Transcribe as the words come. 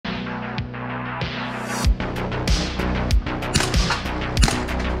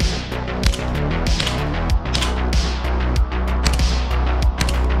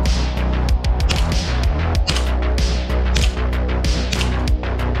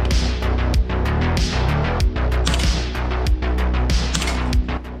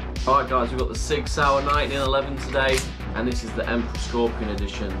guys, we've got the Sig Sauer 1911 today, and this is the Emperor Scorpion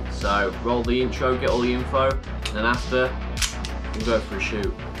edition. So roll the intro, get all the info, and then after, we'll go for a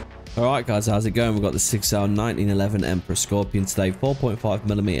shoot. Alright guys, how's it going? We've got the Sig Sauer 1911 Emperor Scorpion today,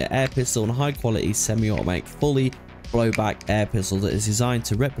 4.5mm air pistol and high quality semi-automatic fully blowback air pistol that is designed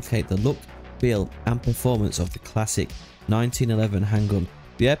to replicate the look, feel and performance of the classic 1911 handgun.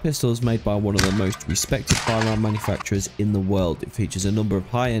 The air pistol is made by one of the most respected firearm manufacturers in the world. It features a number of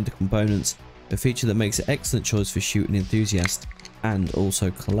high-end components, a feature that makes it an excellent choice for shooting enthusiasts and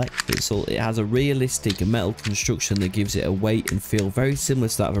also collectors. It has a realistic metal construction that gives it a weight and feel very similar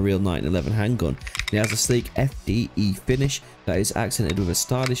to that of a real 1911 handgun. It has a sleek FDE finish that is accented with a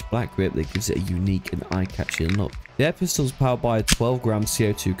stylish black grip that gives it a unique and eye-catching look. The air pistol is powered by a 12-gram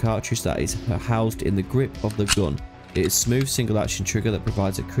CO2 cartridge that is housed in the grip of the gun. It is a smooth single action trigger that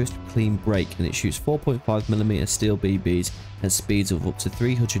provides a crisp clean break, and it shoots 4.5mm steel BBs at speeds of up to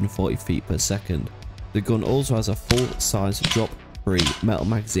 340 feet per second. The gun also has a full size drop free metal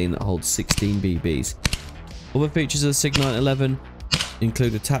magazine that holds 16 BBs. Other features of the Sig 1911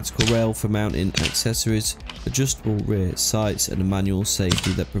 include a tactical rail for mounting accessories, adjustable rear sights and a manual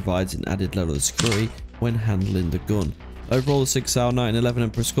safety that provides an added level of security when handling the gun. Overall, the Sig Sauer 1911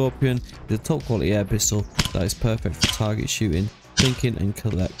 Emperor Scorpion is a top quality air pistol that is perfect for target shooting, thinking and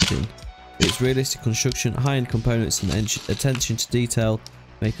collecting. Its realistic construction, high-end components and attention to detail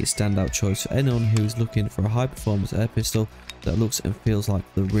make it a standout choice for anyone who is looking for a high-performance air pistol that looks and feels like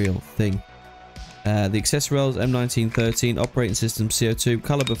the real thing. The accessory rails M1913, operating system CO2,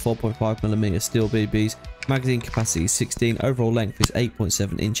 caliber 4.5mm steel BBs, magazine capacity is 16, overall length is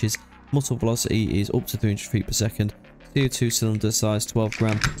 8.7 inches, muzzle velocity is up to 300 feet per second, CO2 cylinder size 12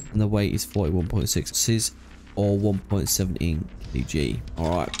 gram, and the weight is 41.6 ounces or 1.17 kg.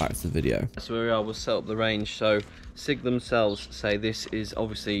 Alright, back to the video. So here we are, we'll set up the range. So Sig themselves say this is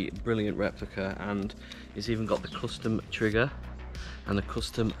obviously a brilliant replica, and it's even got the custom trigger and the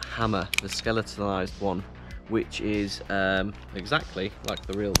custom hammer, the skeletonized one, which is exactly like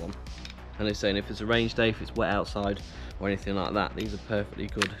the real one. And they're saying if it's a range day, if it's wet outside or anything like that, these are perfectly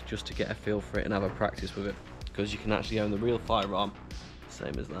good just to get a feel for it and have a practice with it, because you can actually own the real firearm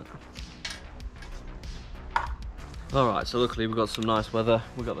same as that. Alright, so luckily we've got some nice weather,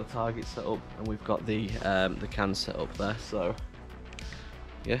 we've got the target set up and we've got the can set up there, so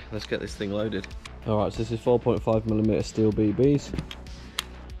yeah, let's get this thing loaded. Alright, so this is 4.5mm steel BBs.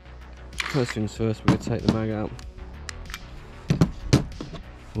 First things first, we're going to take the mag out.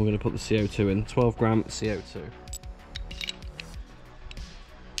 We're going to put the CO2 in, 12 gram CO2.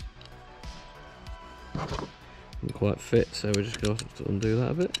 Doesn't quite fit, so we're just going to have to undo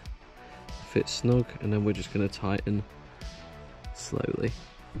that a bit. Fit snug, and then we're just going to tighten slowly.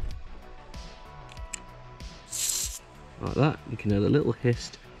 Like that. You can hear the little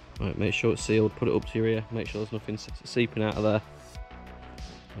hiss. Right, make sure it's sealed, put it up to your ear, make sure there's nothing seeping out of there,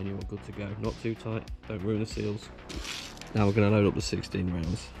 and you're good to go. Not too tight, don't ruin the seals. Now we're going to load up the 16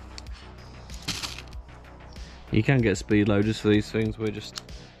 rounds. You can get speed loaders for these things, we're just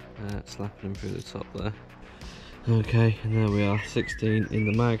slapping them through the top there. Okay, and there we are, 16 in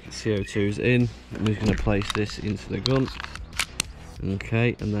the mag, CO2's in. We're going to place this into the gun.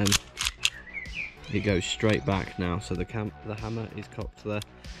 Okay, and then it goes straight back now, so the hammer is cocked there,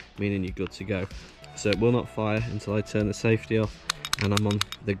 meaning you're good to go. So it will not fire until I turn the safety off and I'm on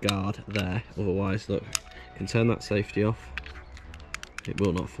the guard there. Otherwise, look, you can turn that safety off, it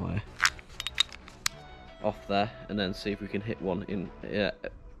will not fire. Off there, and then see if we can hit one in.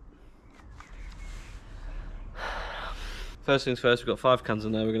 First things first, we've got 5 cans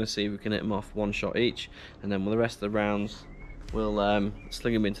in there. We're going to see if we can hit them off one shot each, and then with the rest of the rounds we'll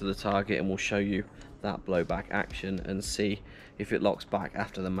sling them into the target and we'll show you that blowback action and see if it locks back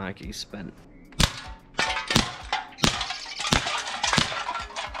after the mag is spent.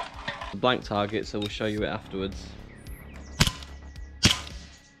 A blank target, so we'll show you it afterwards.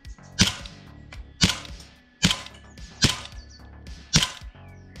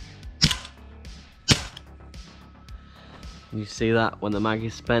 You see that when the mag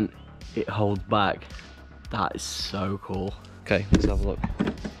is spent, it holds back. That is so cool. Okay, let's have a look.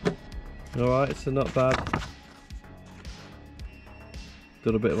 Alright, so not bad.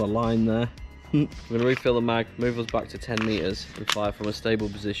 Done a bit of a line there. We're going to refill the mag, move us back to 10 meters and fire from a stable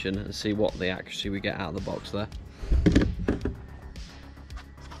position and see what the accuracy we get out of the box there.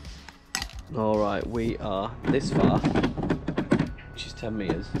 Alright, we are this far, which is 10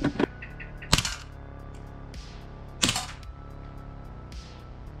 meters.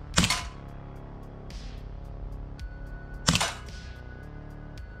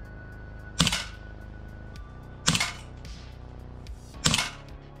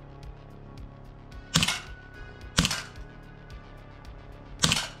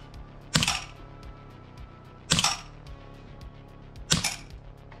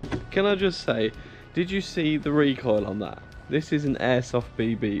 Can I just say, did you see the recoil on that? This is an Airsoft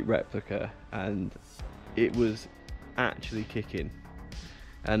BB replica, and it was actually kicking.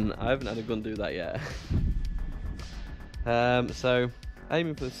 And I haven't had a gun do that yet. So,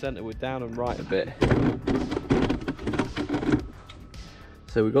 aiming for the centre, we're down and right a bit.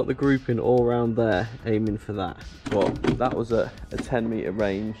 So we got the grouping all around there, aiming for that. But that was at a 10 metre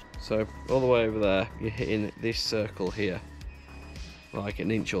range. So all the way over there, you're hitting this circle here, like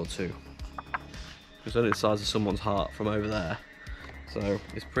an inch or two. It's only the size of someone's heart from over there. So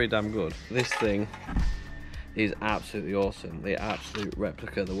it's pretty damn good. This thing is absolutely awesome. The absolute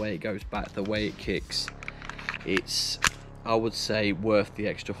replica, the way it goes back, the way it kicks. It's, I would say, worth the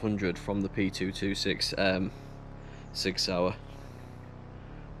extra 100 from the P226 Sig Sauer.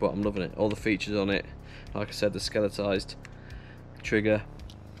 But I'm loving it. All the features on it, like I said, the skeletized trigger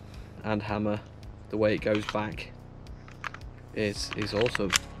and hammer, the way it goes back is awesome.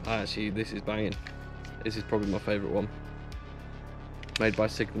 This is banging. This is probably my favourite one, made by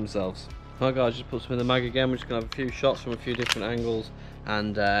Sig themselves. Alright guys, just put some in the mag again. We're just going to have a few shots from a few different angles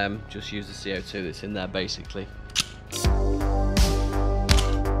and just use the CO2 that's in there basically.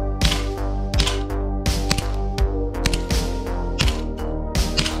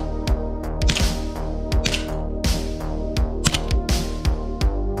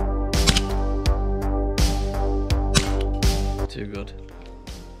 Too good.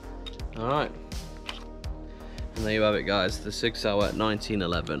 Alright. And there you have it guys, the Sig Sauer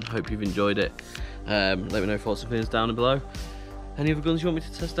 1911. Hope you've enjoyed it. Let me know your thoughts and feelings down below. Any other guns you want me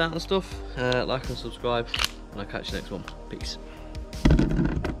to test out and stuff, like and subscribe, and I'll catch you next one. Peace.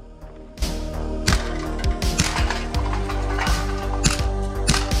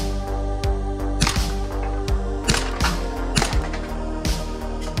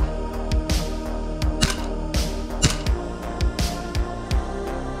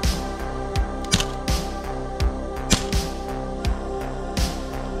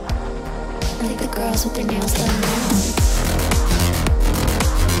 I think the girls with their nails done now.